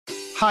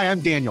Hi,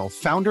 I'm Daniel,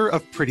 founder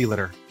of Pretty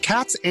Litter.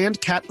 Cats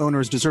and cat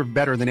owners deserve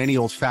better than any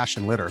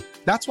old-fashioned litter.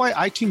 That's why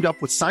I teamed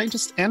up with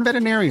scientists and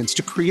veterinarians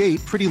to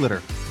create Pretty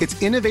Litter.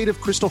 Its innovative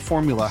crystal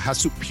formula has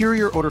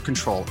superior odor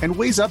control and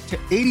weighs up to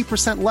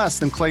 80% less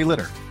than clay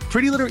litter.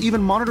 Pretty Litter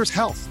even monitors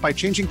health by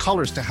changing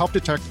colors to help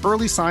detect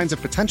early signs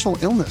of potential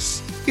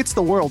illness. It's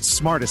the world's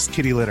smartest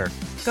kitty litter.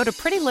 Go to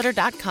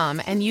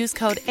prettylitter.com and use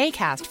code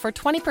ACAST for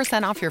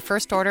 20% off your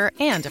first order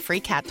and a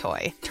free cat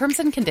toy. Terms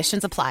and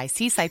conditions apply.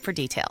 See site for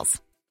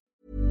details.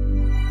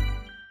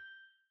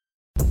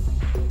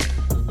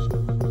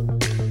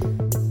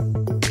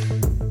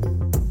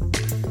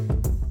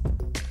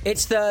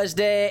 It's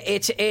Thursday.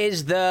 It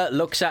is the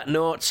Looks At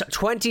Notes,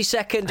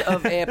 22nd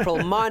of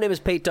April. My name is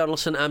Pete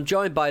Donaldson. I'm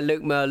joined by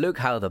Luke Moore. Luke,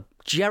 how the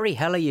Jerry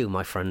hell are you,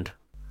 my friend?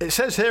 It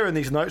says here in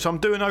these notes, I'm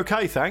doing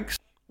okay, thanks.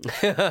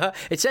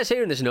 It says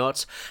here in these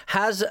notes,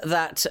 has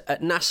that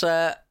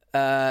NASA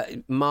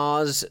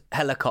Mars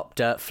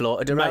helicopter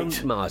floated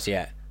around Mars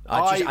yet?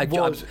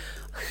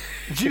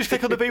 Did you just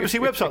click on the BBC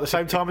website at the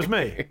same time as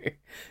me?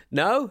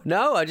 No.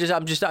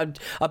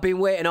 I've been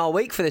waiting all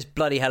week for this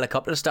bloody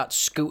helicopter to start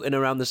scooting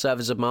around the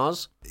surface of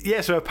Mars.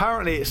 Yeah, so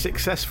apparently it's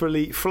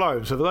successfully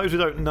flown. So for those who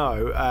don't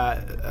know,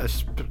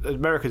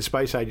 American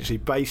Space Agency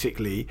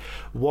basically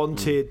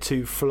wanted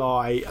to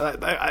fly.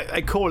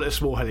 They call it a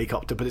small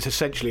helicopter, but it's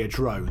essentially a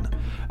drone,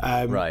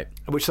 right?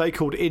 Which they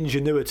called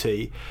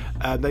Ingenuity.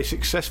 They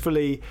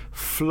successfully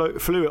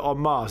flew it on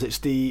Mars. It's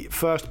the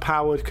first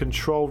powered,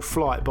 controlled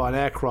flight by an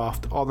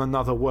aircraft on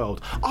another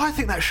world. I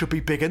think that should be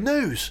bigger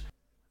news.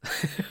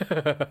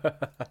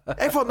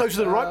 Everyone knows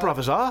who the Wright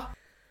brothers are.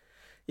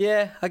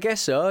 Yeah, I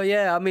guess so.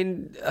 Yeah, I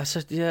mean,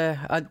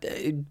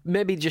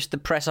 maybe just the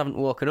press haven't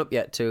woken up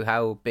yet to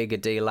how big a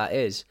deal that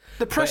is.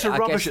 The press are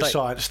rubbish at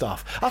science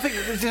stuff. I think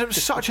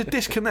there's such a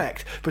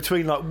disconnect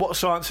between like what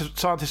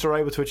scientists are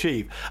able to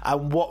achieve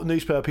and what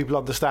newspaper people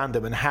understand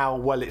them and how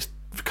well it's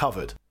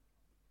covered.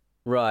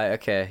 Right.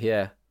 Okay.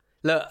 Yeah.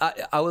 Look,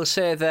 I will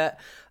say that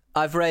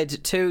I've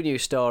read two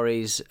news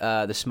stories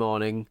this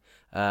morning.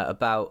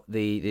 About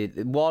the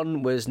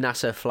one was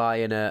NASA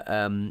flying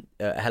a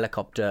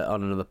helicopter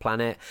on another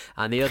planet,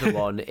 and the other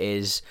one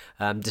is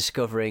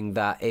discovering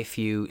that if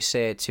you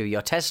say to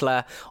your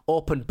Tesla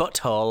open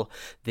butthole,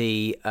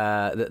 the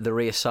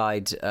rear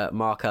side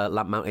marker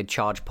lamp mounted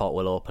charge port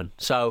will open.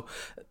 So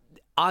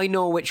I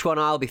know which one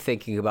I'll be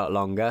thinking about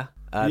longer.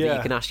 That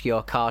you can ask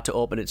your car to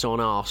open its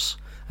own arse.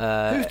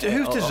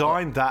 Who's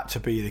designed that to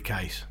be the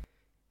case?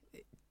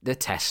 The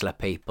Tesla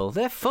people.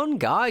 They're fun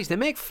guys. They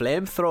make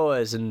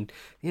flamethrowers and,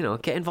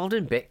 get involved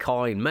in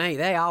Bitcoin, mate.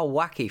 They are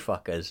wacky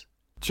fuckers.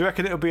 Do you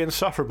reckon it'll be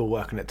insufferable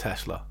working at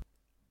Tesla?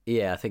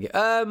 Yeah, I think it...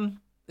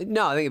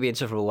 No, I think it'd be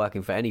insufferable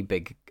working for any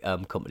big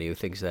company who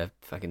thinks they're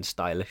fucking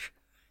stylish.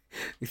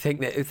 You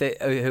think that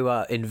who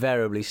are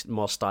invariably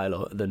more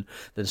style than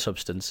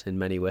substance in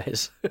many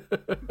ways.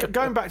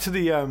 Going back to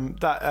the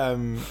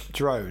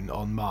drone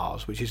on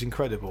Mars, which is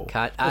incredible.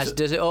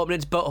 Does it open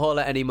its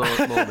butthole at any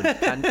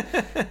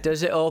moment?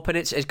 Does it open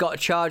it's got to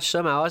charge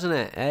somehow, hasn't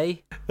it? Eh?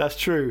 That's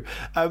true.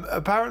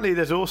 Apparently,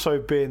 there's also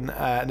been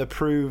an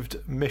approved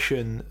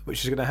mission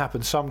which is going to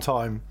happen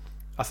sometime,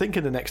 I think,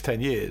 in the next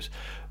 10 years.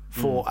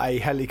 For a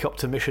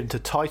helicopter mission to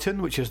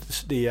Titan, which is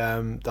the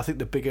I think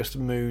the biggest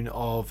moon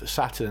of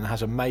Saturn and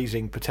has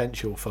amazing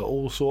potential for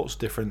all sorts of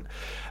different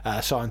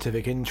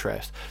scientific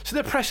interest. So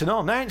they're pressing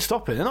on. They ain't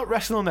stopping. They're not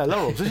resting on their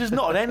laurels. This is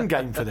not an end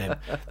game for them.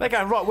 They're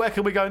going, right, where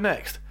can we go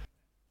next?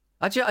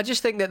 I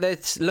just think that they're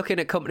looking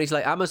at companies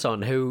like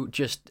Amazon who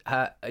just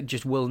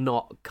will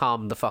not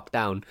calm the fuck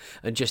down,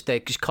 and they're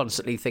just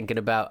constantly thinking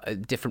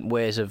about different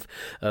ways of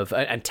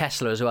and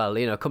Tesla as well.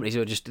 Companies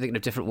who are just thinking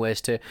of different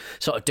ways to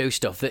sort of do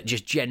stuff that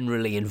just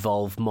generally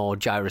involve more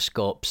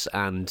gyroscopes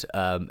and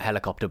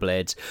helicopter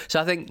blades.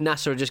 So I think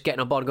NASA are just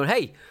getting on board and going,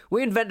 hey,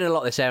 we invented a lot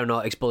of this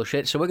aeronautics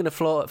bullshit, so we're going to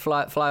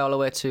fly all the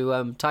way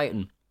to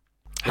Titan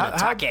and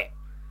attack it.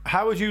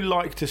 How would you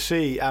like to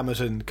see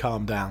Amazon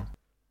calm down?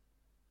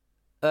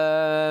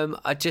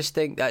 I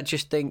think I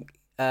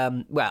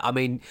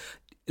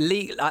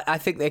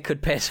they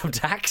could pay some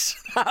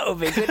tax. That would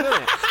be good,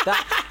 wouldn't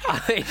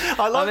it?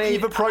 I like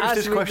you've approached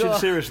this question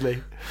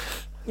seriously.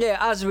 Yeah,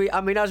 as we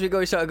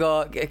go, sort of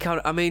go.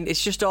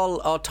 It's just all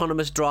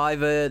autonomous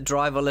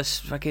driverless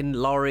fucking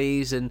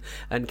lorries and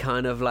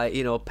kind of like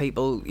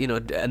people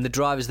and the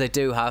drivers they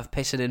do have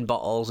pissing in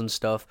bottles and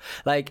stuff.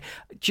 Like,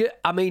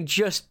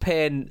 just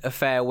paying a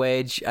fair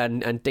wage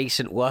and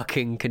decent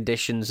working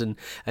conditions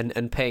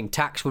and paying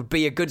tax would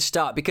be a good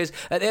start, because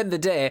at the end of the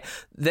day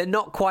they're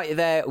not quite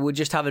there with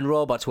just having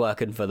robots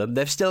working for them.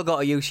 They've still got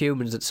to use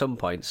humans at some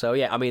point. So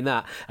yeah,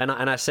 that and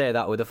I say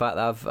that with the fact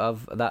that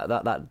I've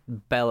that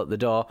bell at the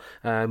door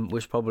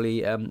was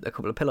probably a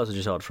couple of pillows I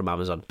just ordered from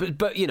Amazon.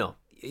 But you know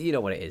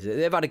what it is.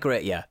 They've had a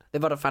great year.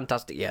 They've had a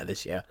fantastic year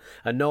this year,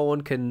 and no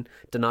one can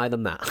deny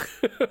them that.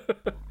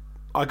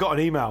 I got an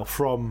email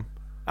from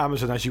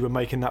Amazon as you were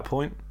making that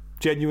point.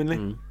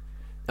 Genuinely.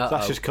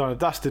 That's just kind of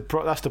that's the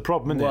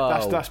problem, isn't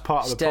it? That's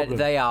part of the problem.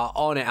 They are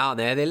on it, aren't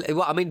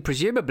they?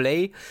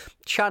 Presumably,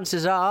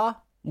 chances are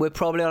We're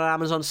probably on an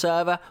Amazon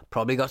server.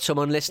 Probably got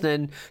someone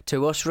listening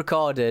to us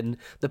recording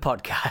the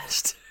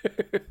podcast.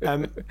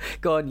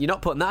 Go on, you're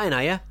not putting that in,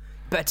 are you?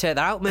 Better take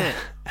that out, mate.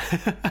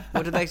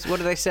 What did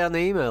they say on the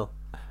email?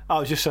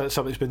 Oh, just so that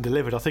something's been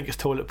delivered. I think it's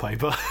toilet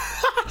paper.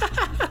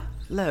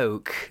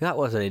 Luke, that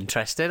wasn't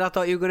interesting. I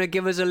thought you were going to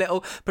give us a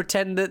little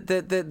pretend that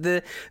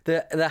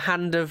the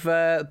hand of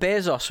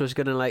Bezos was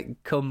going to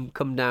like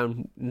come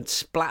down and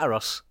splatter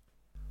us.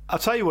 I'll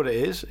tell you what it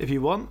is if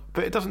you want,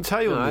 but it doesn't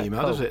tell you on the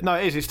email, does it? No,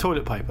 it is. It's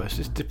toilet paper.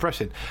 It's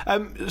depressing.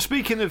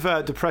 Speaking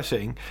of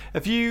depressing,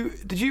 did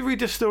you read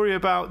this story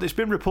about? It's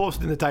been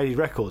reported in the Daily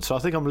Record, so I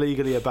think I'm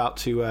legally about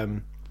to.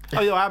 I'm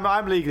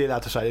legally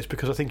allowed to say this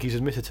because I think he's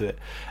admitted to it.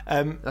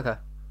 Okay.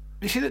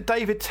 You see that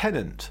David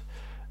Tennant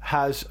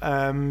has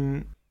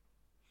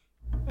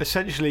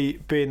essentially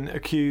been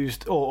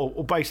accused,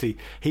 or basically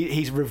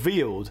he's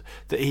revealed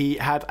that he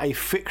had a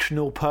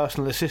fictional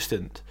personal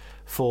assistant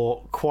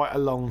for quite a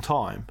long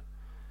time.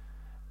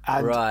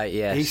 And right,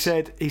 yes.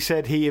 He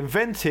said he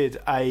invented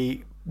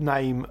a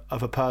name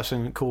of a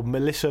person called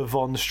Melissa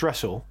von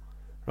Stressel,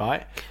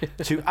 right,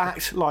 to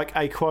act like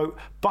a, quote,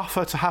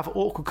 buffer to have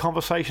awkward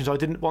conversations I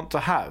didn't want to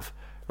have,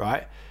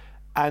 right?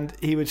 And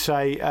he would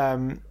say,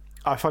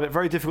 I find it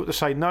very difficult to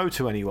say no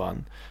to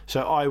anyone,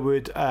 so I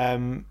would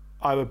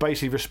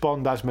basically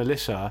respond as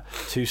Melissa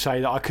to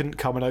say that I couldn't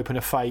come and open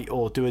a Fate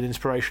or do an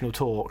inspirational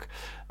talk.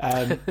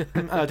 And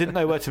I didn't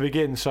know where to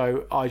begin,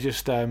 so I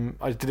just I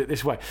did it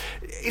this way.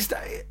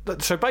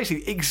 So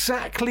basically,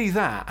 exactly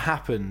that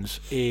happens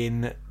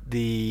in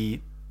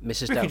the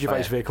Mrs. Ricky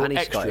Gervais vehicle, and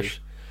he's Extras.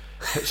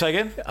 Scottish. Say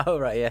again? Oh,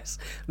 right, yes.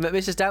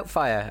 Mrs.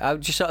 Doubtfire. I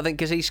just sort of think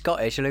because he's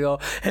Scottish, and I go,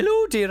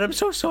 "Hello, dear. I'm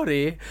so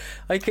sorry.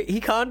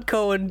 He can't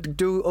go and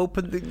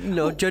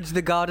judge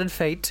the garden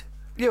fate."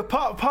 Yeah,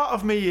 part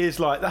of me is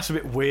like, that's a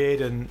bit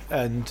weird and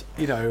I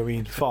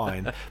mean,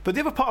 fine. But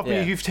the other part of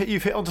me, you've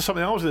hit onto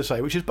something I was going to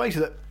say, which is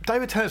basically that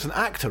David Tennant's an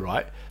actor,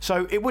 right?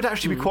 So it would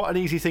actually be quite an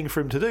easy thing for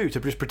him to do, to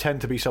just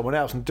pretend to be someone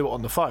else and do it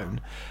on the phone.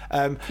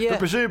 But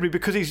presumably,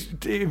 because he's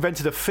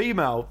invented a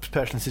female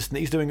personal assistant,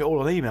 he's doing it all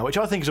on email, which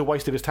I think is a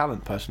waste of his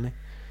talent, personally.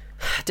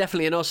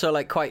 Definitely, and also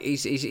like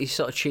he's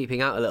sort of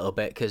cheaping out a little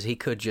bit because he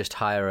could just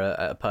hire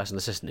a personal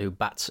assistant who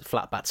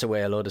flat bats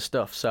away a load of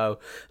stuff. So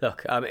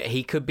look,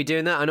 he could be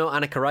doing that. I know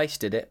Anneka Rice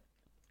did it.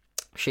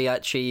 She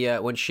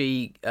when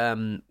she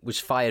was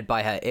fired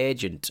by her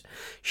agent,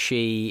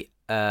 she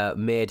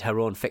made her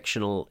own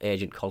fictional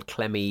agent called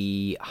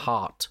Clemmy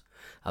Hart,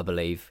 I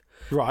believe.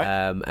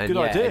 Right. Good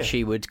idea. And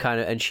she would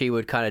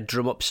kind of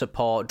drum up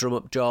support, drum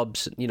up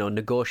jobs,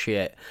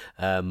 negotiate,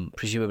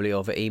 presumably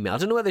over email. I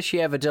don't know whether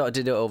she ever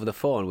did it over the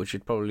phone, which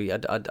would probably, I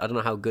don't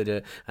know how good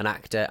an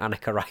actor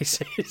Anneka Rice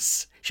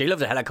is. She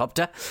loved a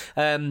helicopter.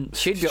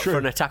 She'd be up for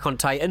an Attack on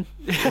Titan.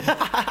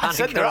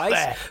 Anneka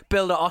Rice,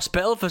 build a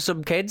hospital for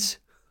some kids.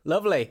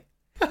 Lovely.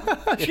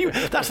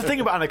 That's the thing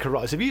about Anneka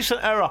Rice. If you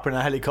sent her up in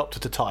a helicopter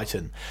to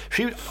Titan,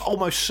 she would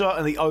almost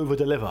certainly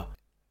over-deliver.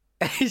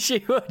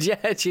 She would,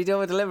 yeah. She'd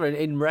over-deliver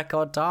in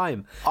record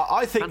time.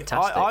 I think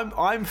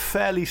I'm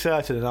fairly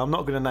certain, and I'm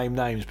not going to name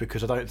names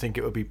because I don't think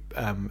it would be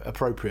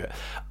appropriate.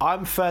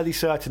 I'm fairly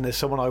certain there's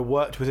someone I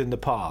worked with in the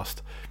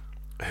past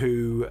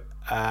who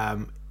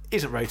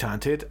isn't very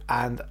talented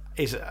and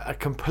is a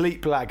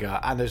complete blagger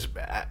and has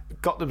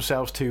got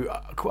themselves to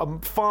a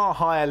far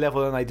higher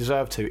level than they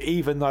deserve to,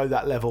 even though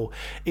that level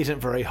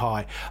isn't very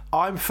high.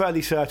 I'm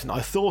fairly certain,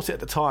 I thought it at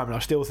the time and I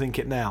still think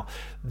it now,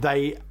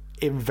 they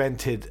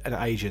invented an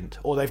agent,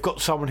 or they've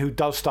got someone who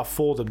does stuff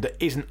for them that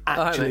isn't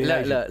actually an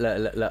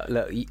agent.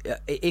 Look.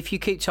 If you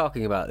keep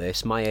talking about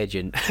this, my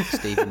agent,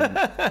 Stephen...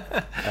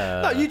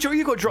 no,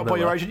 you got dropped by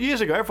your agent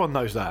years ago. Everyone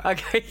knows that.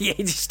 Okay, yeah,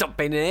 he just stopped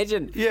being an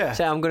agent. Yeah.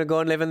 So I'm going to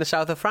go and live in the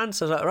south of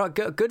France. I was like,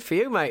 right, good for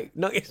you, mate.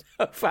 Knock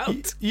yourself out.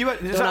 Is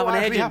that what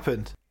actually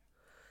happened?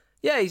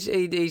 Yeah,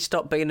 he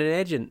stopped being an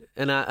agent,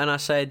 and I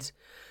said,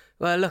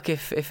 well, look,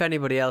 if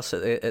anybody else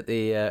at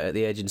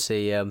the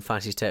agency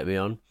fancies taking me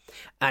on.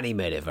 And he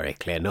made it very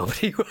clear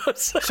nobody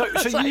was. So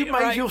you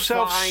made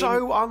yourself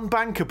so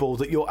unbankable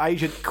that your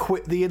agent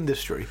quit the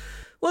industry?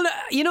 Well,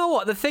 you know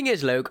what? The thing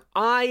is, Luke,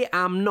 I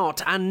am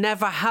not and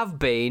never have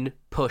been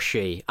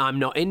pushy. I'm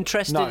not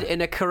interested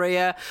in a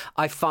career.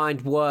 I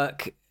find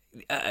work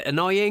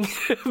annoying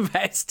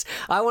best.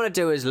 I want to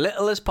do as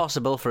little as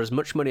possible for as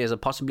much money as I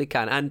possibly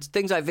can, and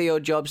things like VO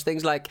jobs,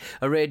 things like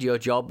a radio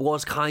job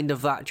was kind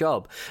of that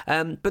job.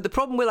 But the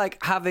problem with like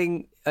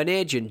having an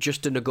agent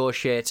just to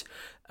negotiate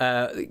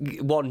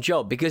one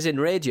job, because in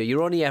radio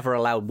you're only ever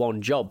allowed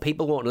one job.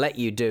 People won't let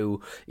you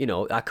do,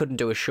 I couldn't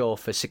do a show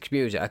for Six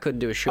Music. I couldn't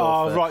do a show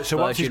for right. So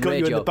once he's got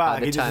you in the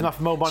bag, there's enough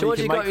more money. So once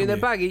he's got you in the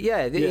bag,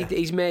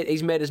 he's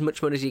made as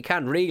much money as he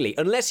can, really.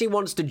 Unless he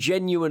wants to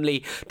genuinely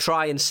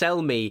try and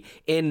sell me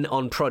in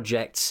on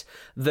projects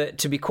that,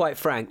 to be quite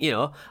frank,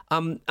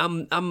 I'm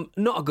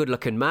not a good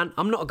looking man.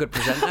 I'm not a good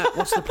presenter.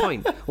 What's the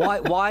point?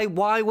 Why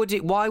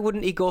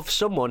wouldn't he go for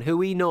someone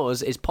who he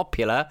knows is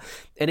popular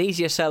and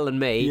easier sell than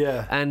me?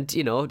 Yeah.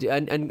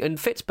 and and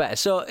fits better.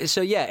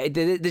 So yeah,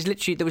 there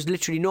was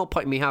literally no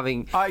point in me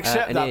having. I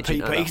accept that,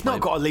 Pete, but he's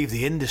not got to leave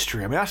the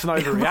industry. I mean, that's an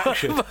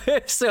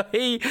overreaction. So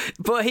he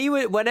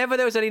whenever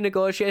there was any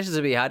negotiations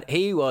to be had,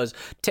 he was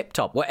tip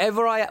top.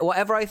 Whatever I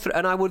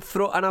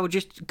would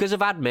just, because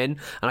of admin, and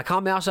I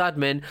can't be asked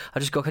admin, I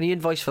just go, can you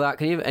invoice for that?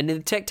 Can you? And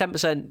then take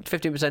 10%,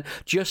 15%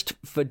 just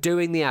for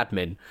doing the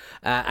admin.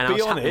 And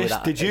be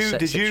honest,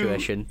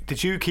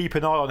 did you keep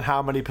an eye on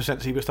how many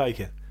percents he was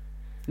taking?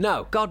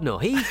 No, God no.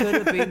 He could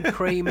have been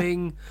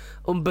creaming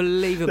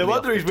unbelievably. No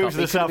wonder he's moved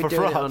to the south of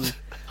France.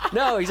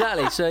 No,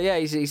 exactly. So yeah,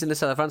 he's in the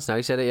south of France now.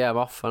 He said, "Yeah, I'm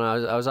off," and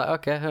I was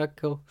like, "Okay,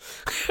 cool."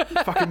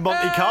 Fucking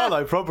Monte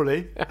Carlo,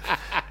 probably.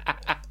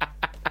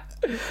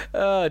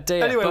 Oh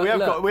dear. Anyway,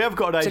 we have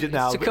got an agent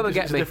now. To come and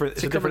get me.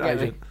 It's a different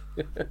agent.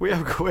 We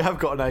have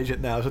got an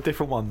agent now. It's a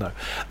different one though.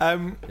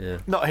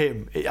 Not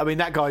him. I mean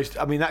that guy's.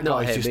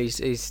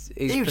 Just.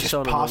 He was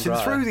just passing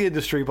through the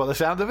industry by the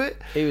sound of it.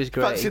 He was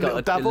great. He's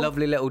got a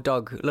lovely little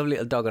dog. Lovely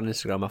little dog on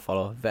Instagram. I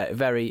follow. Very,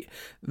 very,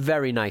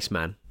 very nice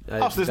man.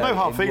 So there's no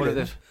hard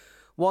feelings.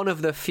 One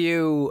of the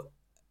few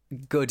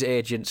good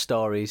agent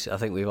stories I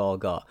think we've all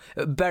got.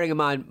 Bearing in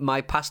mind,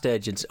 my past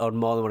agents on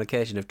more than one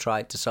occasion have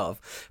tried to sort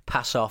of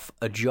pass off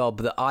a job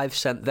that I've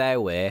sent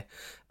their way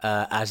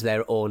as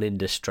their own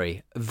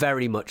industry.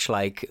 Very much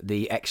like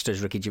the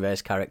Extras Ricky Gervais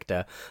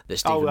character that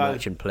Stephen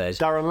Merchant plays.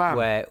 Darren Lamb.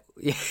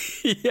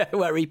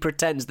 Where he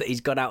pretends that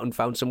he's gone out and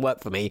found some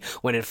work for me,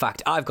 when in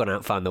fact I've gone out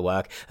and found the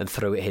work and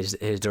threw it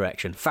his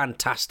direction.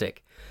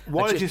 Fantastic.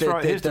 Why did you throw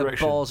it his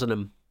direction? The balls on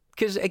him.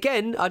 Because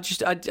again, I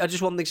just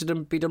want things to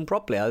be done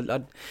properly. I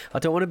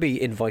don't want to be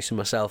invoicing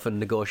myself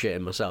and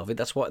negotiating myself.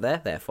 That's what they're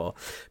there for.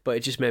 But it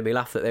just made me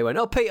laugh that they went,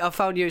 "Oh, Pete, I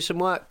found you some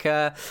work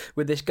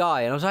with this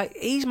guy," and I was like,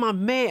 "He's my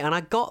mate, and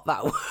I got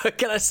that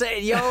work." And I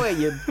said, "Yo,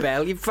 you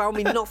bell, you found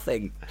me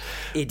nothing,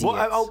 idiot."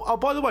 Well,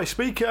 by the way,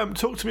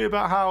 talk to me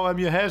about how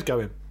your hair's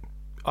going.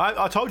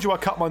 I told you I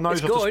cut my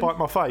nose off to spite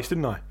my face,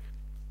 didn't I?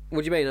 What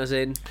do you mean? As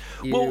in,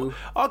 you... Well,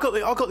 I got the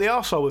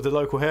arsehole with the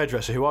local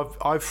hairdresser who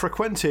I've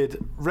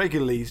frequented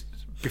regularly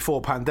before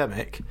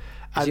pandemic,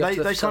 and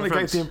they kind of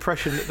gave the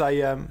impression that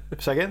they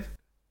say again.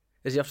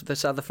 Is he off to the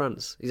south of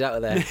France? He's out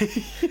of there.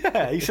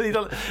 Yeah, he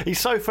said he's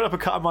so fed up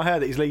of cutting my hair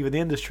that he's leaving the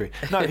industry.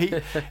 No,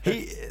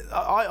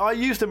 I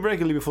used them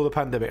regularly before the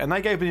pandemic, and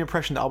they gave me the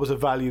impression that I was a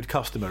valued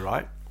customer,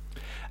 right?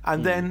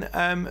 And then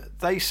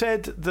they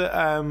said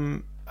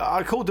that.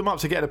 I called them up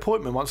to get an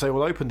appointment once they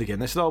all opened again.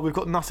 They said, "Oh, we've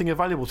got nothing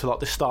available till like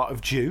the start of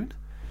June."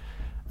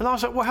 And I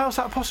was like, "Well, how's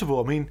that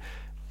possible? I mean,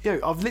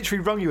 I've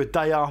literally rung you a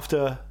day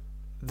after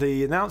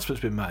the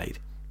announcement's been made."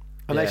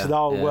 And they said,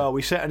 well,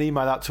 we sent an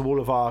email out to all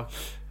of our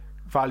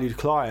valued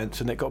clients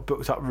and it got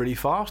booked up really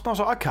fast. And I was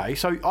like, okay,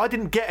 so I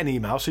didn't get an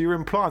email, so you're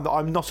implying that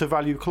I'm not a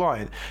valued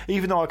client,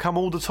 even though I come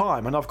all the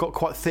time and I've got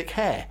quite thick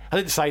hair. I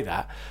didn't say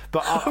that,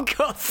 but I've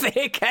got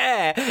thick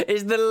hair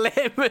is the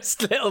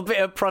lamest little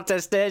bit of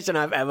protestation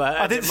I've ever heard.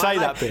 I didn't say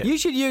that bit. You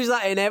should use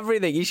that in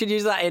everything. You should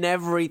use that in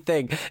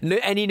everything.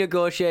 Any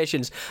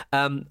negotiations.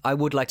 I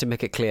would like to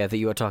make it clear that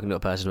you are talking to a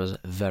person who has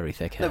very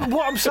thick hair. No,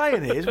 what I'm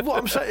saying is,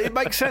 it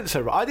makes sense.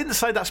 Right? I didn't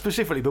say that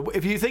specifically, but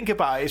if you think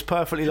about it, it's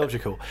perfectly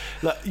logical.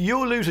 Look,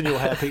 you're losing your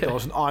hair, Pete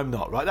Dawson. I'm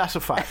not. Right? That's a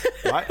fact.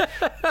 Right?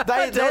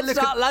 Don't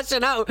start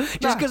lashing out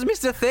just because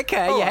Mr. Thick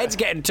Hair, your head's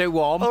getting too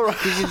warm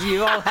because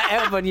you're all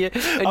het up and your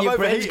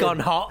brain's gone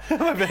hot.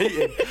 I'm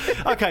overheating.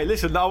 Okay,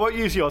 listen. I won't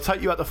use you. I'll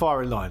take you out the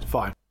firing line.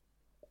 Fine.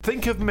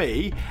 Think of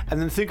me,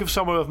 and then think of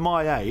someone of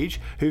my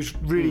age who's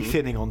really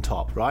thinning on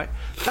top, right?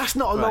 That's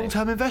not a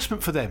long-term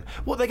investment for them.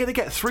 What, they're going to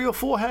get 3 or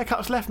 4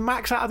 haircuts left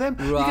max out of them?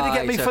 You're going to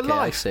get me for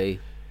life. I see.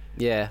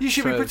 Yeah. You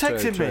should be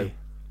protecting me.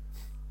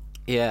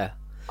 Yeah.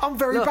 I'm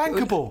very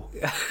bankable.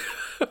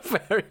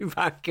 Very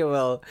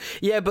bankable.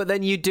 Yeah, but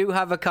then you do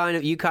have a kind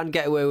of... You can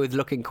get away with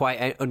looking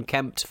quite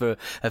unkempt for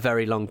a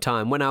very long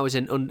time. When I was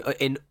in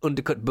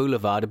Undercut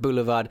Boulevard, a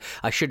boulevard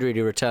I should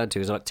really return to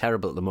because I look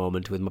terrible at the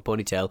moment with my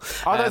ponytail.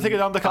 I don't think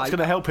an undercut's going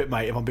to help it,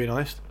 mate, if I'm being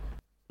honest.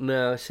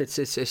 No,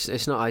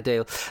 it's not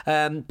ideal.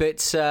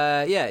 But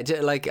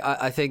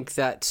I think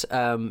that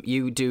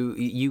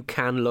you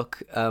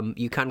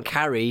can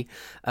carry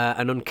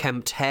an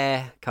unkempt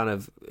hair kind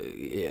of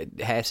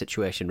hair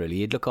situation. Really,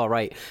 you'd look all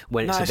right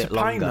when it's a bit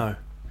longer.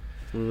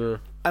 Pain,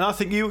 and I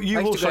think you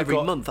also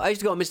every month. I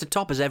used to go on Mr.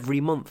 Toppers every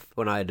month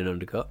when I had an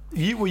undercut.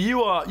 You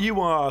are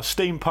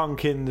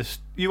steampunk in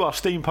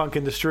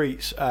the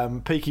streets,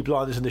 Peaky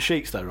Blinders in the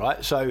sheets, though,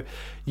 right? So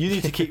you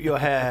need to keep your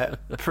hair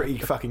pretty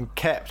fucking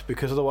kept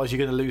because otherwise you're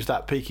going to lose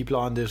that Peaky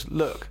Blinders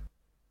look.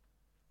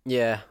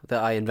 Yeah,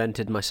 that I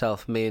invented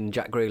myself. Me and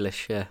Jack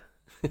Grealish. Yeah.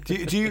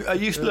 Are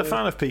you still a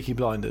fan of Peaky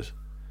Blinders?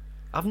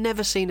 I've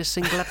never seen a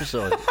single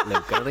episode,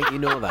 Luke. I think you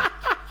know that.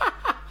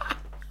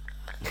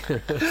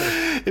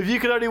 If you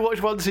could only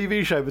watch one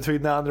TV show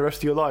between now and the rest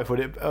of your life, would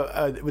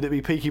it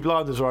be Peaky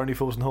Blinders or Only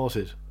Fools and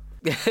Horses?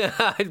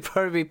 I'd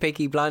probably be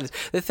Peaky Blinders.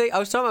 The thing I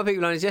was talking about Peaky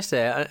Blinders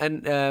yesterday,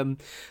 and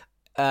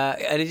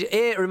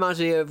it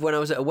reminds me of when I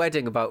was at a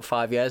wedding about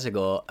 5 years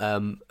ago.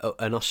 An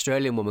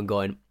Australian woman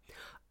going,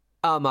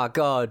 Oh my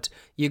God!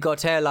 You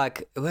got hair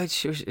like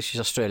she's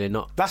Australian,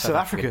 not that's South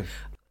African.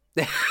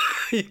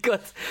 you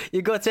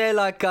got hair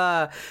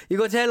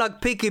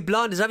like Peaky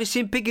Blinders. Have you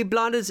seen Peaky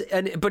Blinders?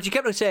 But you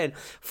kept on saying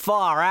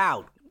far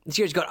out.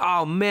 She was going,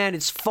 oh man,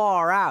 it's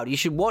far out. You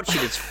should watch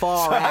it. It's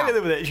far out. Hang on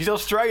a minute. She's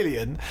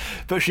Australian,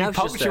 but she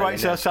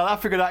punctuates her South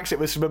African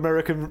accent with some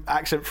American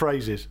accent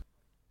phrases.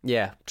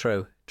 Yeah,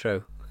 true.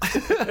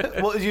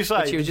 What did you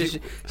say? She was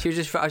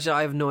just.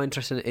 I have no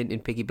interest in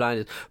Peaky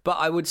Blinders, but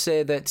I would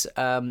say that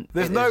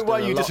there's no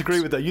way you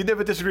disagree with her. You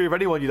never disagree with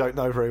anyone you don't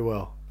know very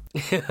well.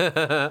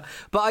 But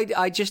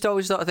I just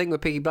always thought, I think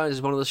with Peaky Blinders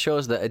is one of those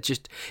shows that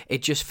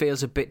it just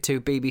feels a bit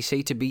too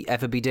BBC to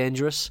ever be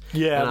dangerous.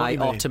 Yeah, and I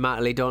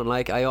automatically don't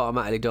like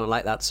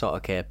that sort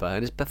of caper,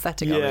 and it's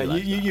pathetic. Yeah,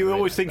 you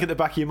always think in the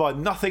back of your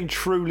mind, nothing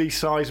truly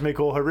seismic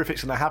or horrific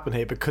is going to happen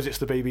here because it's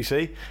the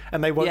BBC,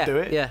 and they won't do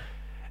it. Yeah.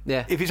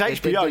 If it's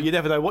HBO, you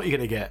never know what you're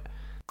going to get.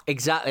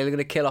 Exactly, they're going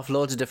to kill off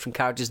loads of different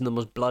characters in the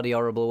most bloody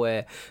horrible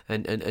way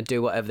and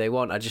do whatever they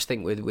want. I just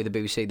think with the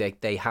BBC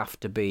they have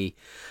to be,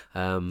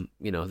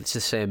 it's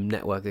the same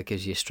network that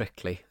gives you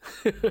Strictly.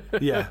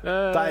 Yeah,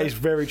 that is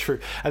very true.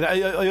 And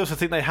I also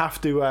think they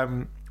have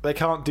to. They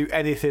can't do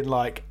anything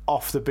like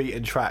off the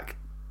beaten track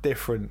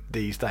different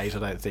these days, I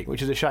don't think,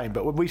 which is a shame.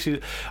 But when we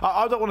see,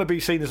 I don't want to be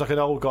seen as like an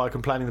old guy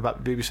complaining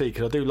about the BBC,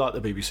 because I do like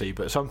the BBC,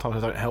 but sometimes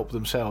they don't help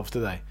themselves,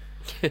 do they?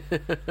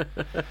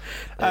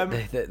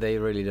 They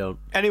really don't.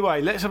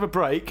 Anyway, let's have a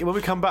break, and when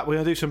we come back we're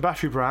going to do some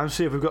battery brands,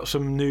 see if we've got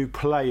some new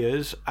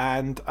players,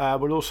 and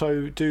we'll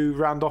also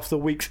round off the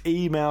week's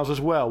emails as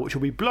well, which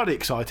will be bloody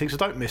exciting, so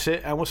don't miss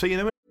it, and we'll see you in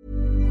a minute.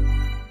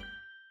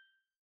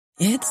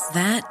 It's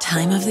that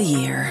time of the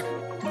year.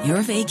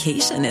 Your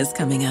vacation is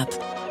coming up.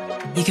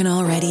 You can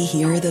already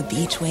hear the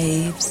beach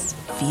waves,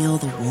 feel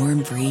the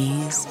warm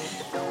breeze,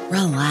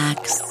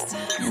 relax,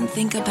 and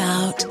think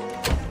about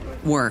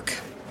work.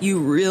 You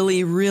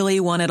really, really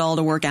want it all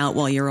to work out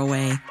while you're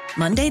away.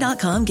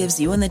 Monday.com gives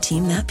you and the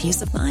team that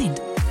peace of mind.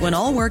 When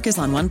all work is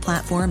on one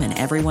platform and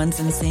everyone's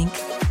in sync,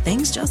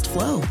 things just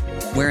flow.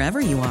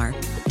 Wherever you are,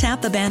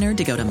 tap the banner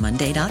to go to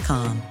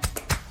Monday.com.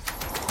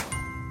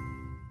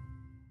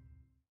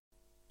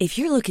 If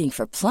you're looking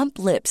for plump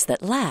lips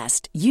that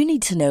last, you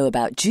need to know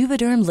about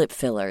Juvederm lip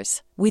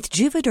fillers. With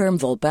Juvederm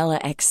Volbella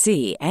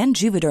XC and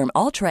Juvederm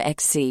Ultra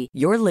XC,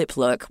 your lip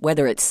look,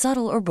 whether it's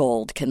subtle or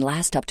bold, can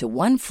last up to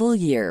 1 full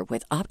year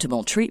with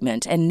optimal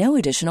treatment and no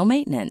additional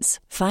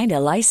maintenance. Find a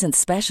licensed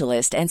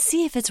specialist and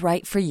see if it's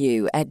right for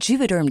you at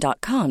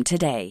Juvederm.com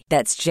today.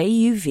 That's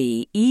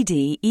JUVEDERM.com.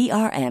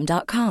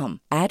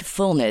 Add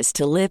fullness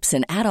to lips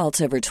in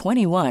adults over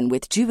 21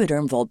 with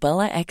Juvederm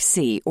Volbella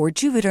XC or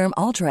Juvederm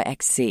Ultra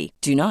XC.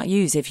 Do not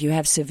use if you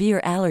have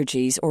severe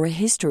allergies or a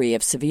history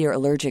of severe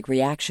allergic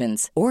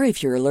reactions, or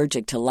if you're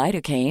allergic to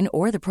lidocaine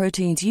or the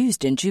proteins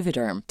used in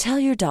Juvederm. Tell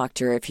your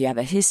doctor if you have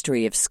a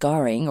history of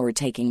scarring or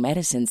taking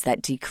medicines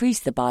that decrease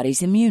the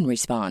body's immune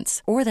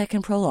response or that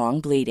can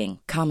prolong bleeding.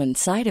 Common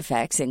side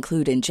effects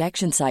include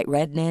injection site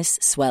redness,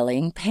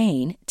 swelling,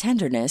 pain,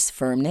 tenderness,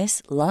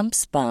 firmness,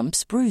 lumps,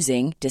 bumps,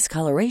 bruising,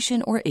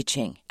 discoloration, or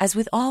itching. As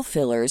with all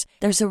fillers,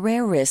 there's a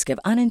rare risk of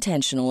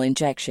unintentional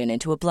injection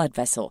into a blood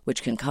vessel,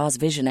 which can cause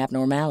vision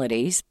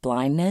abnormalities,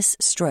 blindness,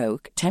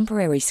 stroke,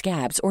 temporary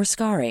scabs, or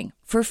scarring.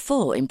 For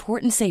full,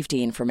 important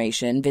safety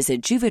information,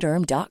 visit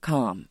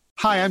Juvederm.com.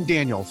 Hi, I'm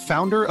Daniel,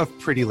 founder of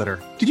Pretty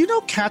Litter. Did you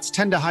know cats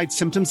tend to hide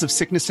symptoms of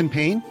sickness and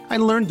pain? I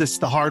learned this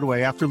the hard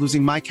way after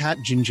losing my cat,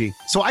 Gingy.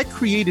 So I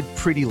created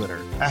Pretty Litter,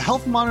 a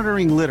health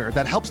monitoring litter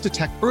that helps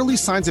detect early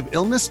signs of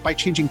illness by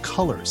changing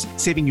colors,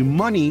 saving you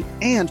money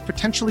and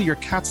potentially your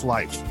cat's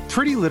life.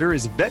 Pretty Litter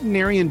is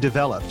veterinarian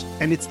developed,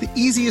 and it's the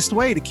easiest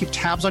way to keep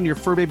tabs on your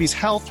fur baby's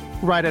health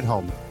right at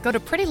home. Go to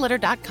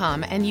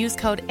prettylitter.com and use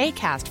code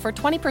ACAST for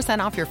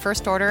 20% off your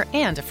first order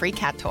and a free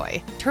cat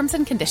toy. Terms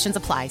and conditions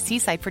apply. See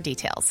site for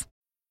details.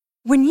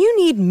 When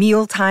you need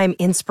mealtime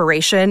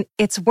inspiration,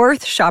 it's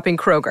worth shopping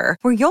Kroger,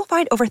 where you'll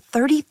find over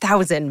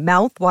 30,000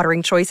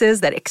 mouth-watering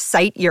choices that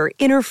excite your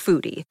inner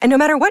foodie. And no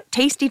matter what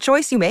tasty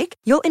choice you make,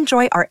 you'll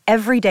enjoy our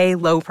everyday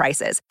low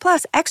prices,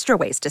 plus extra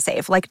ways to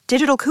save, like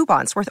digital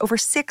coupons worth over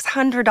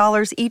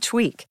 $600 each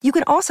week. You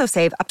can also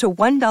save up to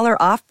 $1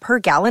 off per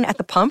gallon at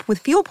the pump with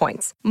fuel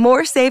points.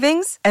 More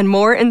savings and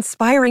more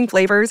inspiring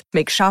flavors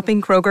make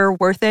shopping Kroger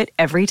worth it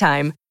every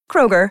time.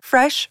 Kroger,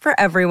 fresh for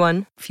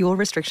everyone. Fuel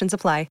restrictions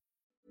apply.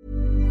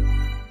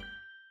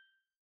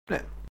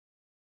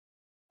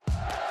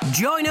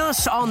 Join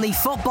us on the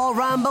Football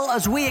Ramble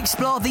as we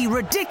explore the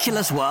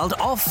ridiculous world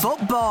of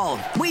football.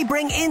 We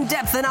bring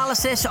in-depth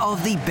analysis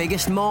of the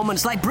biggest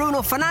moments, like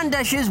Bruno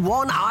Fernandes's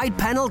one-eyed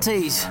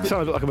penalties.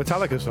 Sounds like a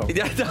Metallica song.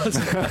 Yeah, it does.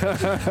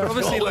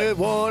 Obviously, with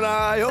one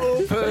eye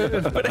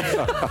open.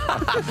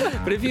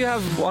 But if you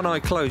have one eye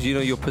closed, you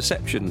know your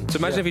perception. So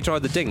imagine if he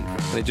tried the dink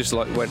and it just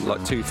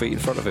went 2 feet in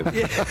front of him.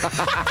 Yeah.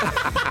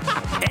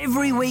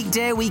 Every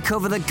weekday we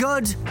cover the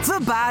good,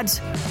 the bad,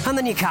 and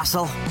the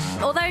Newcastle.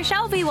 Although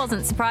Shelby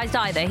wasn't surprised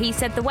either. He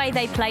said the way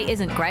they play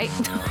isn't great.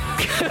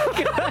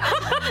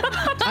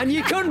 And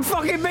you couldn't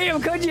fucking beat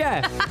him, could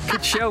you?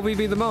 Could Shelby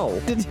be the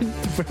mole?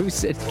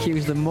 Bruce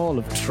accused them all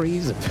of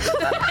treason.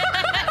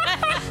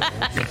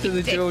 To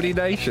the Geordie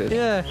nation.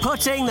 Yeah.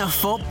 Putting the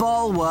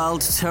football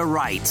world to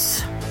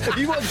rights. If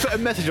you want to put a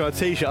message on a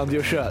T-shirt under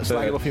your shirt,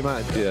 slag it off your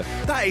man. Yeah.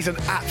 That is an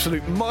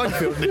absolute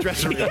minefield in the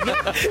dressing room.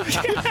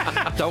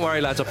 Don't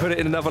worry, lads, I'll put it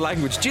in another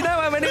language. Do you know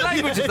how many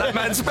languages that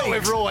man speaks? Not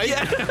with Roy.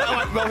 Yeah.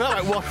 that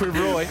won't wash with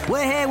Roy.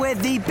 We're here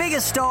with the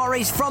biggest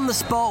stories from the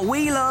sport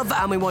we love,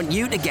 and we want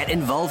you to get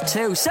involved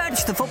too.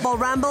 Search the Football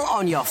Ramble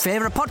on your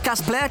favourite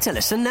podcast player to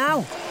listen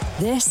now.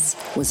 This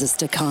was a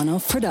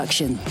Stakhanov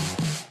production.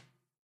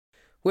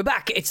 We're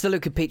back. It's the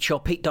Luke and Pete Show.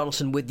 Pete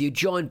Donaldson with you,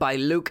 joined by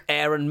Luke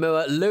Aaron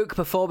Moore. Luke,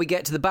 before we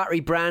get to the battery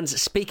brands,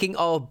 speaking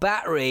of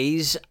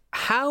batteries,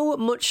 how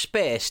much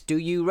space do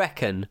you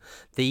reckon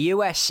the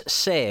US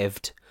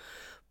saved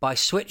by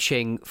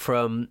switching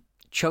from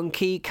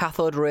chunky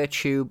cathode ray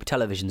tube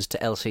televisions to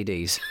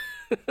LCDs?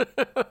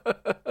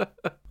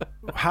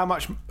 How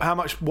much,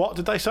 what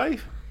did they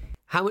save?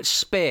 How much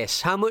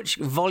space, how much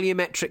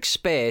volumetric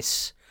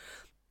space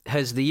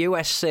has the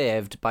US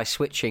saved by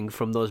switching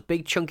from those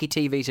big chunky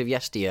TVs of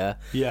yesteryear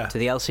to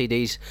the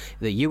LCDs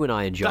that you and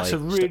I enjoy? That's a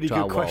really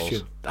good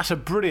question. That's a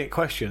brilliant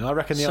question. I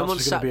reckon the answer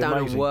is going to be amazing. Someone sat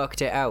down and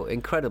worked it out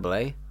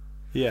incredibly.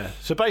 Yeah.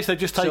 So basically,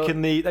 they've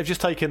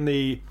just taken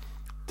the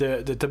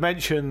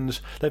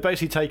dimensions. They've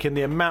basically taken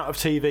the amount of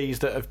TVs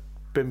that have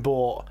been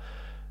bought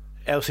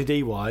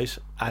LCD wise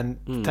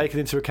and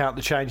taken into account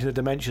the change in the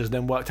dimensions and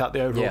then worked out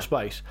the overall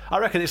space. I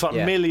reckon it's like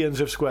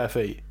millions of square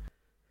feet.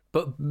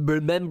 But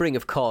remembering,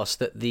 of course,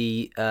 that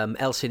the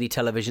LCD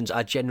televisions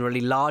are generally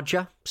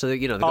larger, so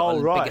that, they've got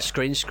a bigger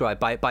screen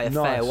by a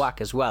fair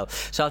whack as well.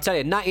 So I'll tell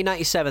you, in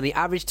 1997, the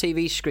average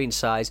TV screen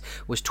size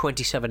was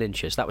 27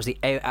 inches. That was the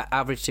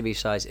average TV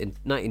size in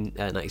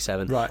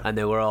 1997, and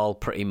they were all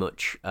pretty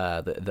much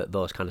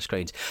those kind of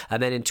screens.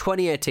 And then in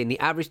 2018, the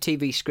average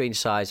TV screen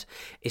size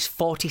is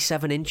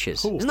 47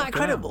 inches. Ooh, isn't that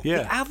incredible? Yeah.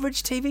 The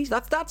average TVs,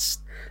 that's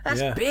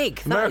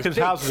big. Americans'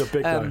 houses are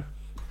big, though.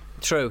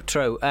 True.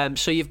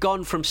 So you've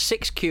gone from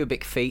 6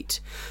 cubic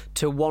feet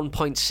to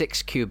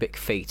 1.6 cubic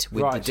feet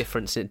with the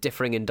difference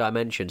differing in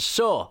dimensions.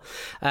 So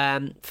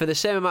for the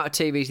same amount of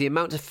TVs, the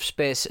amount of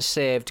space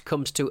saved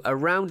comes to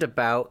around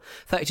about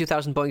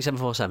 32,000 Boeing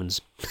 747s.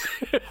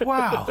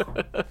 Wow.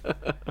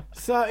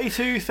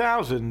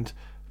 32,000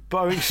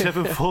 Boeing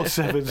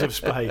 747s of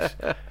space.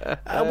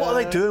 What are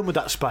they doing with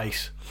that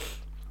space?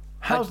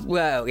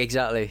 Well,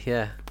 exactly,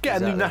 yeah.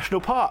 Get a new national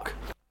park.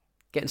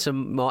 Getting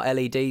some more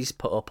LEDs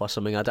put up or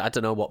something. I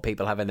don't know what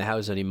people have in their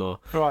house anymore.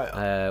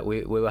 Right.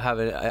 We were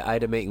I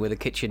had a meeting with a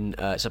kitchen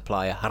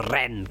supplier,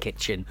 Wren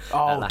Kitchen.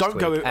 Don't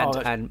go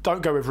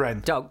with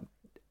Wren.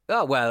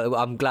 Oh, well,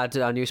 I'm glad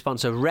our new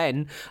sponsor,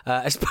 Wren,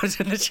 is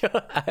sponsoring the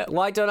show.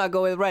 Why don't I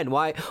go with Wren?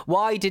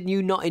 Why didn't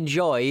you not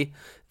enjoy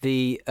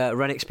the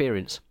Wren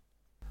experience?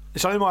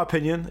 It's only my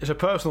opinion. It's a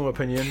personal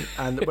opinion.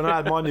 And when I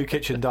had my new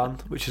kitchen done,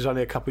 which is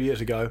only a couple of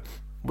years ago,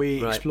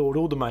 we explored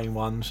all the main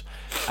ones.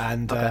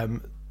 And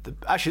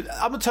actually,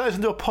 I'm going to turn this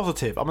into a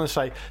positive. I'm going to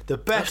say the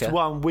best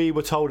one we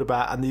were told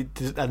about, and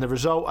the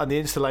result and the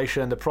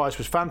installation and the price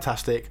was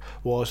fantastic,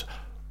 was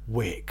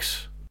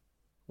Wix.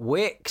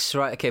 Wix,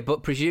 right? Okay,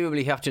 but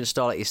presumably you have to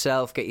install it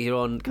yourself, get your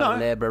own kind of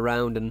labour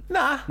around, and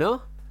no.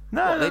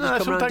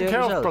 That's all taken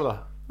care of, brother.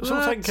 It's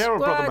all taken care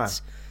of, brother, man.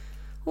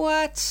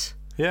 What?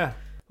 Yeah.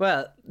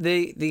 Well,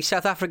 the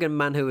South African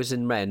man who was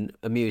in Wren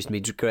amused me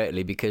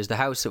greatly because the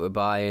house that we're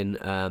buying,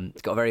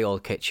 it's got a very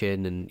old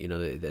kitchen, and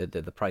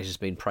the price has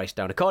been priced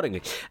down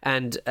accordingly.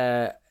 And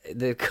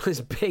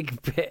this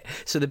big bit,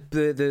 so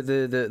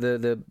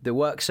the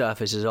work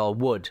surface is all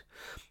wood.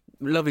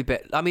 Lovely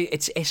bit. I mean,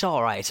 it's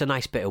all right. It's a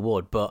nice bit of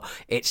wood, but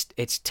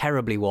it's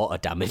terribly water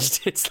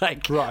damaged. It's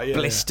like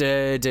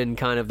blistered, and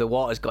kind of the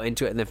water's got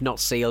into it, and they've not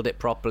sealed it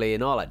properly,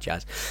 and all that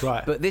jazz.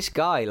 Right. But this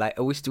guy,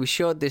 we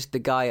showed the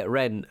guy at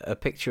Wren a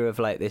picture of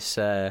like this.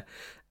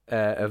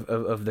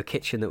 Of the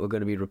kitchen that we're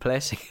going to be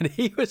replacing, and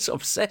he was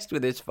obsessed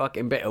with this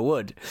fucking bit of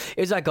wood.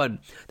 It was like,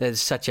 there's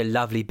such a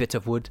lovely bit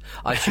of wood.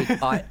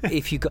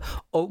 If you go,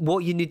 what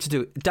you need to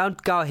do, don't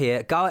go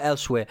here, go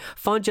elsewhere.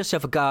 Find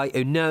yourself a guy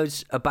who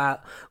knows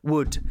about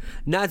wood,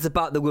 knows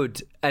about the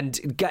wood, and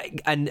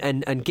get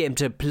him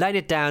to plane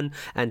it down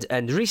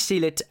and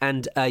reseal it,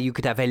 and you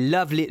could have a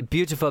lovely,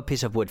 beautiful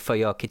piece of wood for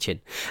your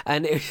kitchen.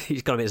 And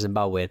he's got to be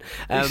Zimbabwean.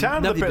 He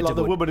sounded a bit like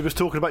the woman who was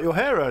talking about your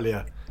hair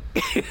earlier.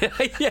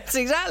 Yes,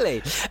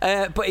 exactly.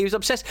 But he was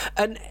obsessed,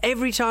 and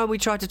every time we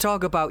tried to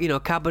talk about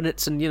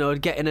cabinets and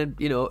getting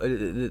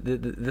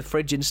the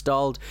fridge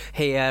installed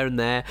here and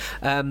there,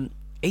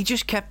 he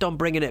just kept on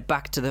bringing it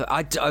back to the.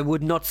 I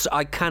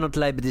cannot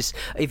labour this.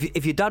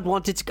 If you don't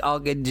want it,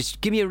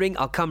 just give me a ring.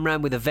 I'll come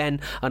round with a ven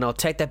and I'll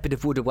take that bit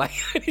of wood away.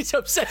 He's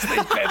obsessed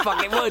with this bit of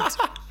fucking wood.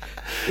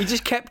 He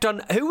just kept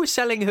on. Who was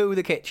selling who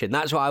the kitchen?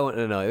 That's what I want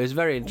to know. It was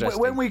very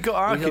interesting. When we got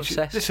our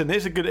kitchen, listen.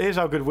 Here's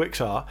how good Wix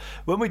are.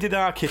 When we did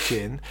our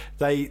kitchen,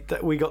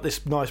 we got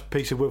this nice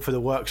piece of wood for the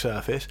work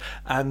surface,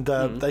 and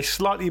they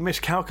slightly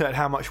miscalculated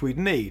how much we'd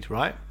need,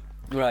 right?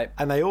 Right.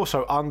 And they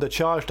also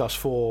undercharged us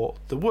for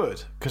the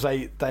wood because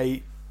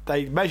they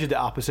they measured it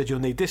up and said you'll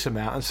need this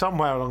amount, and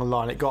somewhere along the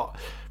line it got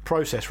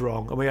processed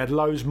wrong, and we had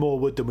loads more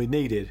wood than we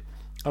needed.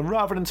 And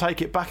rather than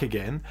take it back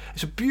again,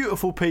 it's a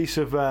beautiful piece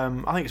of, I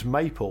think it's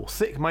maple,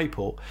 thick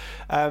maple.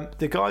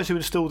 The guys who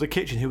installed the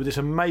kitchen, who were this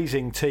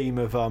amazing team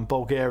of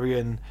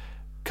Bulgarian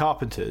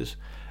carpenters,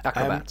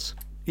 acrobats.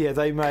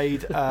 They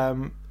made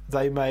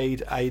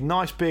a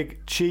nice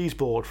big cheese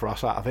board for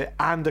us out of it,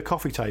 and a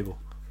coffee table.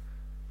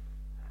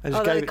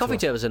 The coffee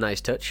table's a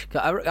nice touch.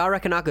 I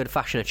reckon I could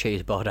fashion a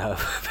cheese board out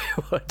of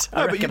it.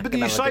 But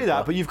you say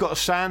that, but you've got to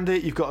sand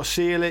it, you've got to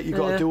seal it, you've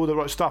got to do all the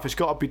right stuff. It's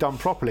got to be done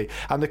properly.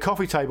 And the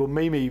coffee table,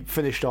 Mimi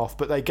finished off,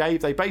 but they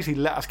basically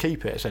let us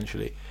keep it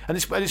essentially. And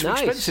it's nice.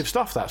 Expensive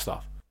stuff. That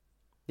stuff.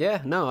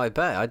 Yeah, no, I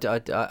bet.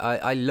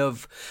 I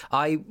love.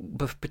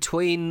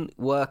 Between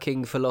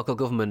working for local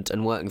government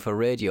and working for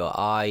radio,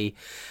 we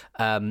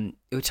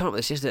were talking about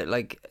this, isn't it?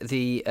 Like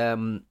the.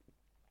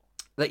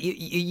 Like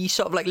you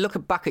sort of like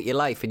look back at your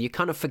life and you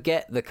kind of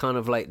forget the kind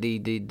of like the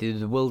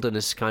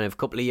wilderness kind of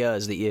couple of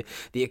years that you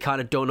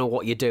kind of don't know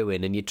what you're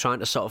doing, and you're trying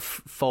to sort of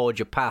forge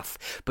a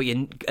path, but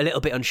you're a little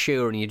bit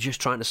unsure, and you're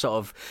just trying to sort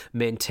of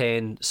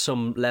maintain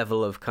some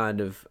level of kind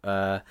of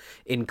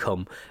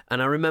income.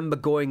 And I remember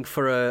going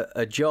for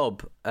a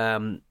job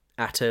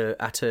at a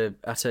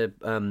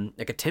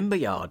timber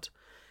yard,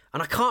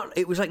 and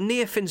it was like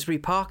near Finsbury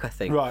Park, I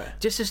think. Right.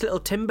 Just this little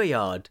timber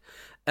yard.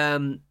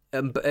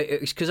 But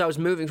it's because I was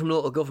moving from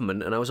local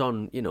government, and I was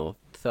on,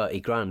 30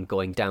 grand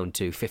going down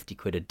to 50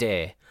 quid a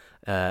day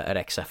at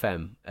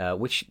XFM,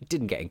 which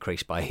didn't get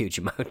increased by a huge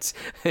amount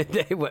as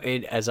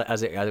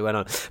it went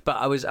on. But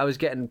I was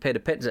getting paid a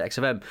pittance at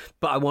XFM,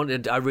 but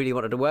I really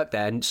wanted to work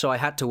there, and so I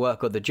had to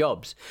work other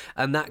jobs.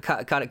 And that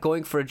kind of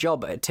going for a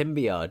job at a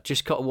timber yard,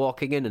 just kind of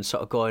walking in and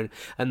sort of going,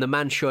 and the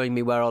man showing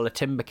me where all the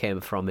timber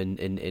came from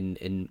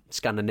in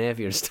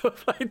Scandinavia and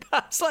stuff like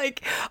that. It's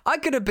like, I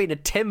could have been a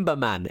timber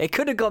man. It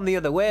could have gone the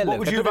other way. What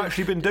would you have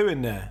actually been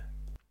doing there?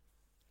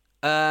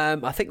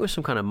 I think it was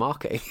some kind of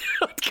marketing.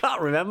 I can't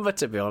remember,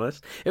 to be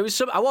honest. It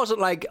was I wasn't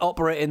like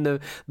operating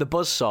the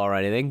buzzsaw or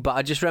anything, but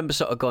I just remember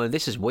sort of going,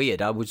 "This is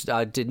weird." I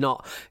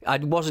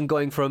wasn't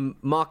going from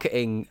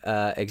marketing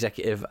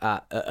executive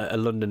at a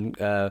London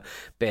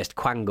based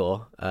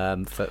Quango.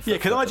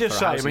 Can I just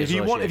say? I mean,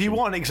 if you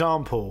want an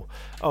example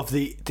of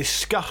the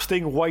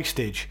disgusting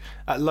wastage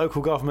at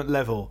local government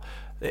level.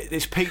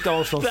 It's peaked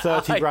almost on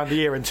 30 grand a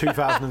year in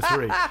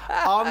 2003.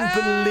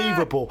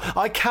 Unbelievable.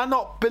 I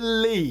cannot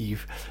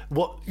believe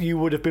what you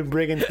would have been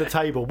bringing to the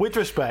table, with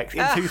respect,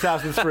 in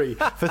 2003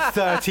 for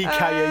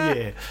 30k a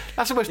year.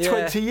 That's almost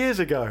 20 years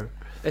ago.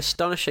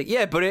 Astonishing.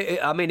 Yeah, but it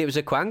was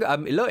a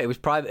Quango. Look, it was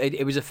private.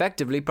 It was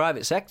effectively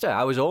private sector.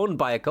 I was owned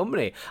by a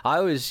company.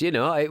 I was,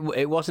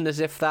 it wasn't as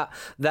if that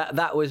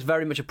was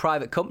very much a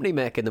private company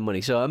making the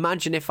money. So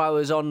imagine if I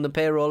was on the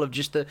payroll of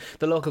just the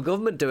local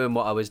government doing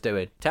what I was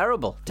doing.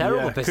 Terrible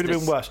business. Could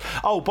have been worse.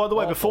 Oh, by the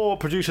way, before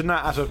producing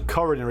that as a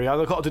coronary,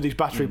 I've got to do these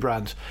battery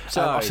brands.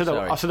 I said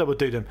I would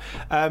do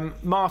them.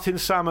 Martin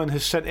Salmon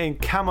has sent in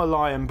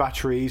Camelion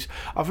batteries.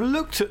 I've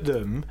looked at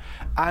them,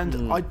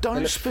 and I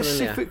don't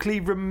specifically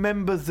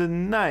remember the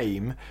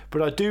name,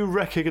 but I do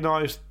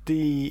recognise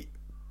the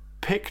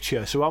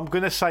picture, so I'm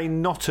going to say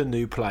not a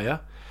new player.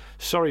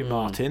 Sorry,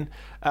 Martin.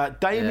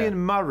 Damien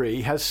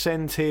Murray has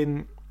sent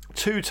in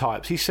two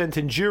types. He's sent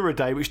in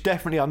Duraday, which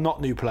definitely are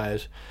not new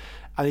players,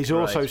 and he's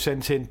also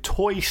sent in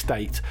Toy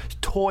State,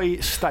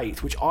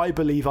 which I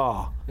believe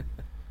are.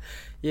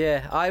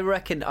 Yeah, I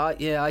reckon. I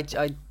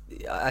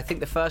think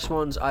the first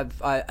ones, I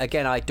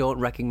don't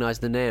recognise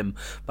the name,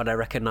 but I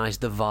recognise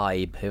the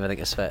vibe, if I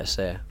think it's fair to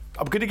say.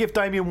 I'm going to give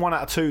Damien 1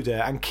 out of 2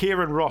 there, and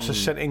Kieran Ross has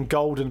sent in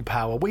Golden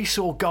Power. We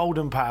saw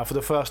Golden Power for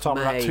the first time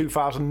in about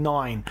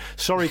 2009.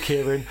 Sorry,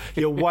 Kieran,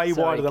 you're way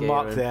wide of the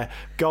mark there.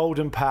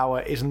 Golden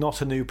Power is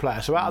not a new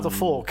player. So out of the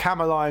 4,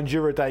 Camelion,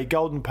 Duraday,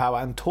 Golden Power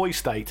and Toy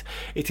State,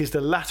 it is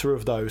the latter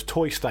of those,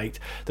 Toy State,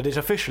 that is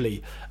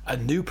officially a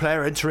new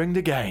player entering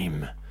the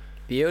game.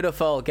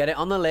 Beautiful. Get it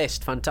on the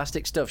list.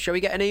 Fantastic stuff. Shall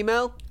we get an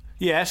email?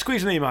 Yeah,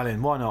 squeeze an email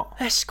in. Why not?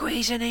 Let's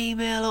squeeze an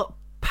email up.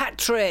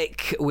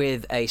 Patrick,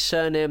 with a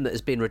surname that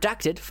has been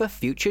redacted for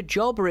future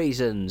job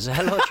reasons.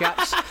 Hello,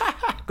 chaps.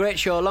 Great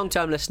show,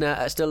 long-time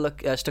listener, still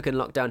stuck in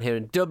lockdown here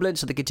in Dublin,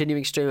 so the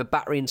continuing stream of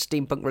battery and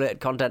steampunk-related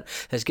content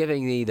has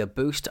given me the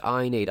boost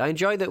I need. I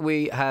enjoy that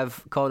we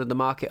have cornered the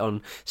market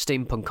on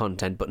steampunk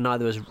content, but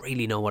neither of us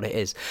really know what it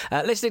is.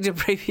 Listening to a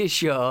previous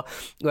show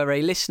where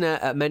a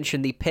listener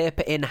mentioned the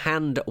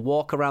paper-in-hand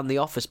walk-around the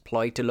office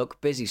ploy to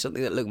look busy,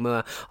 something that Luke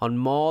Moore on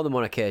more than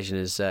one occasion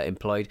has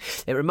employed.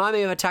 It reminded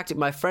me of a tactic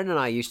my friend and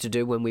I used to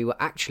do when we were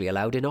actually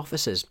allowed in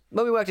offices.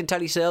 When we worked in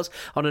telesales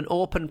on an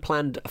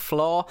open-planned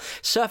floor,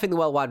 surfing the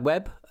World Wide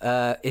Web,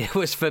 it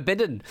was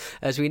forbidden,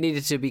 as we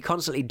needed to be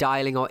constantly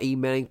dialing or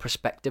emailing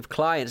prospective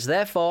clients.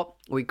 Therefore,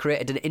 we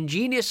created an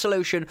ingenious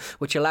solution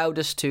which allowed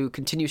us to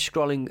continue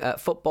scrolling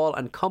football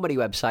and comedy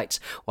websites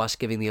whilst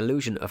giving the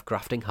illusion of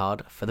grafting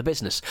hard for the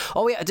business.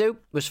 All we had to do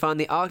was find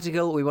the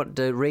article we wanted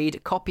to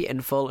read, copy it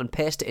in full, and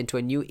paste it into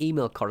a new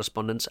email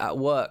correspondence at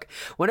work.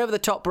 Whenever the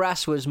top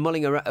brass was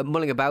mulling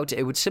about,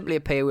 it would simply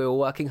appear we were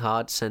working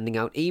hard sending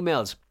out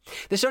emails.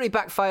 This only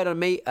backfired on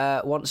me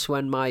once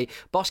when my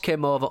boss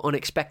came over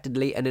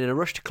unexpectedly, and in a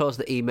rush to close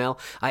the email,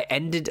 I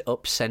ended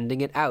up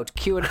sending it out.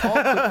 Cue an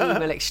awkward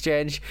email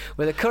exchange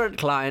with a current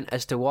client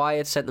as to why I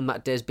had sent them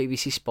that day's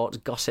BBC Sports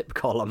gossip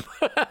column.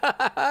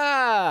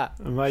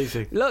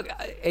 Amazing. Look,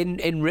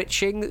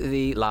 enriching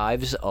the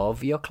lives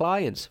of your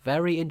clients.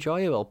 Very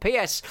enjoyable.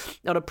 P.S.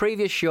 On a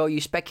previous show,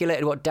 you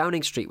speculated what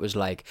Downing Street was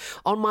like.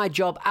 On my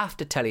job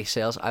after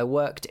telesales, I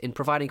worked in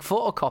providing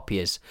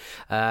photocopiers.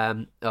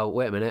 Oh,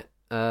 wait a minute.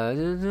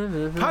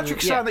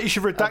 Patrick's saying that you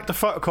should redact the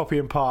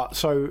photocopying part.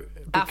 So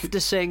after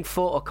saying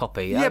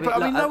photocopy, yeah, but I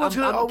mean, no one's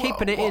going to.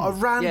 Keeping it in. A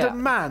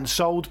random man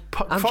sold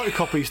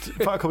photocopies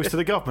to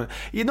the government.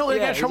 You're not going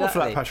to get in trouble for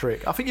that,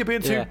 Patrick. I think you're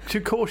being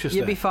too cautious.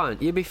 You'll be fine.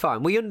 You'll be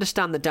fine. We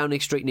understand that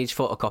Downing Street needs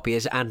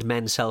photocopiers, and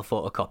men sell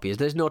photocopiers.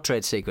 There's no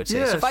trade secrets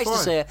here. Suffice to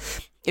say,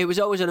 it was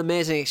always an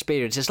amazing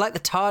experience. It's like the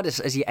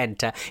TARDIS as you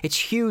enter. It's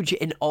huge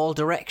in all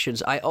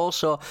directions. I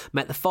also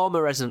met the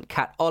former resident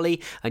cat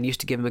Ollie and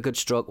used to give him a good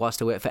stroke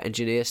whilst I wait for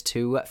engineers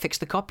to fix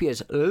the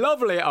copiers.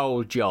 Lovely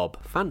old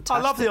job.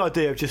 Fantastic. I love the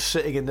idea of just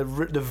sitting in the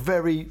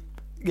very,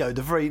 the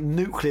very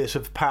nucleus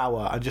of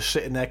power and just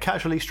sitting there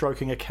casually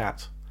stroking a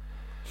cat.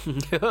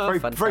 Very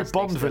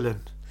Bond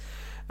villain.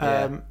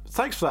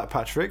 Thanks for that,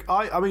 Patrick.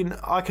 I mean,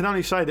 I can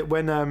only say that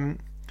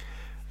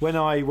when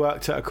I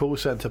worked at a call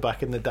centre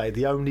back in the day,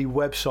 the only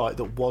website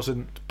that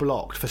wasn't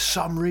blocked for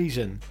some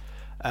reason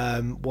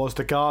was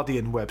the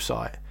Guardian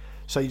website.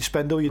 So you'd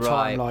spend all your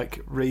time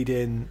like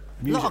reading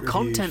music reviews,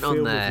 content film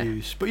on there.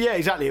 Reviews. But yeah,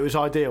 exactly, it was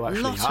ideal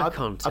actually. Lots of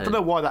content. I don't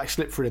know why that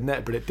slipped through the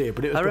net, but it did.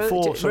 But it was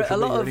before social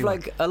media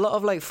anyway. A lot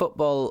of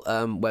football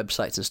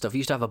websites and stuff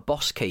used to have a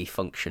boss key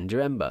function. Do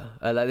you remember?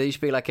 There used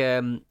to be like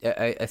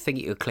a thing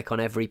you could click on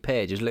every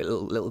page, a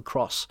little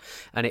cross,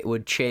 and it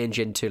would change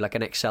into like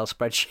an Excel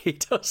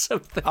spreadsheet or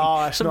something.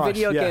 Oh, that's Some nice.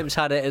 video games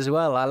had it as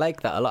well. I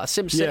like that a lot.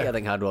 SimCity, I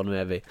think, had one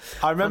maybe.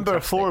 I remember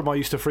a forum I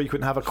used to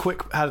frequent had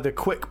a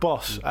quick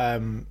boss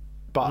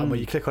button where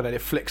you click on it, it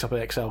flicks up an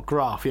Excel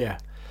graph. Yeah.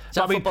 Is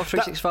that Football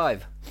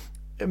 365?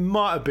 It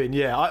might have been,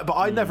 yeah. But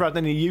I never had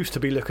any use to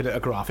be looking at a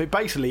graph. It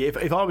basically, if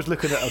I was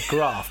looking at a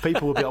graph,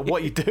 people would be like,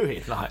 "What are you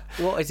doing?" Like,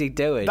 what is he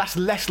doing? That's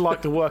less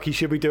like the work he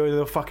should be doing in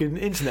a fucking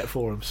internet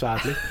forum,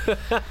 sadly.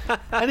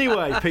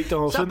 Anyway, Pete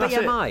Donaldson, that's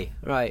BMI? it.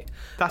 Right.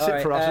 That's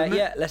it for us, isn't it?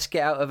 Yeah, let's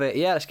get out of it.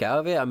 Yeah, let's get out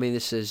of it. I mean,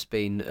 this has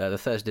been the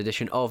Thursday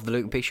edition of the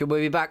Luke and Pete Show.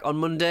 We'll be back on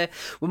Monday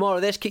with more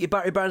of this. Keep your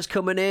battery brands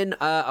coming in.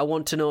 I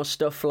want to know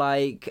stuff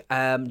like,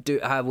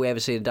 have we ever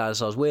seen a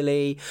dinosaur's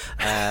willy?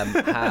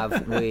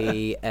 Have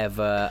we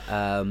ever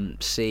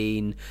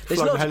seen... There's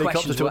loads of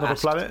questions to another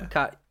ask.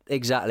 planet.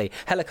 Exactly.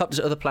 Helicopters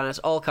to other planets,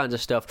 all kinds of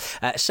stuff.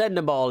 Send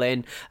them all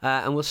in,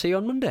 and we'll see you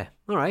on Monday.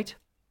 All right.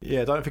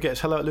 Yeah, don't forget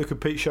it's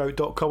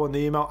hello@lukeandpeteshow.com on the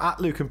email,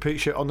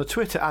 @lukeandpeteshow on the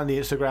Twitter and the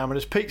Instagram. And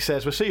as Pete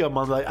says, we'll see you on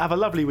Monday. Have a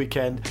lovely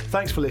weekend.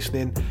 Thanks for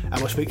listening, and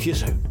we'll speak to you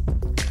soon.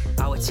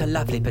 Oh, it's a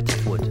lovely bit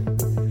of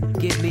wood.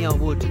 Give me a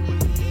wood.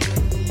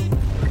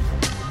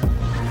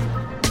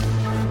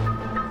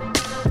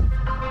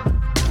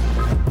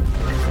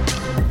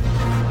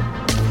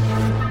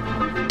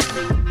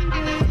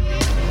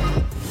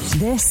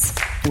 This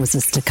was a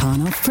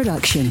Stakhanov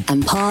production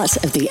and part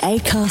of the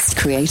Acast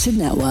Creative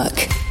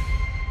Network.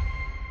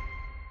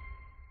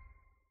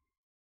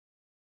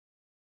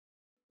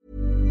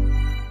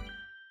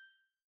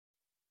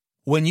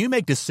 When you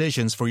make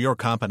decisions for your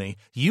company,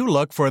 you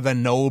look for the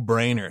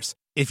no-brainers.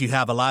 If you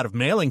have a lot of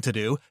mailing to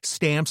do,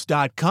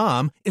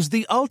 Stamps.com is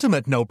the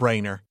ultimate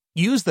no-brainer.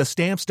 Use the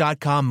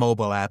Stamps.com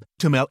mobile app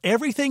to mail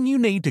everything you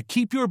need to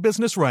keep your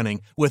business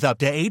running with up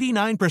to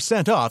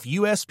 89% off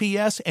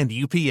USPS and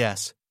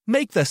UPS.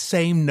 Make the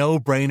same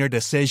no-brainer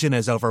decision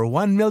as over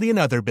 1 million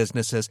other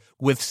businesses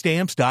with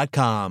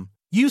Stamps.com.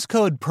 Use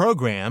code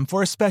PROGRAM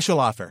for a special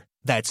offer.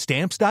 That's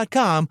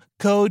Stamps.com,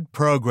 code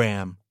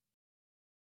PROGRAM.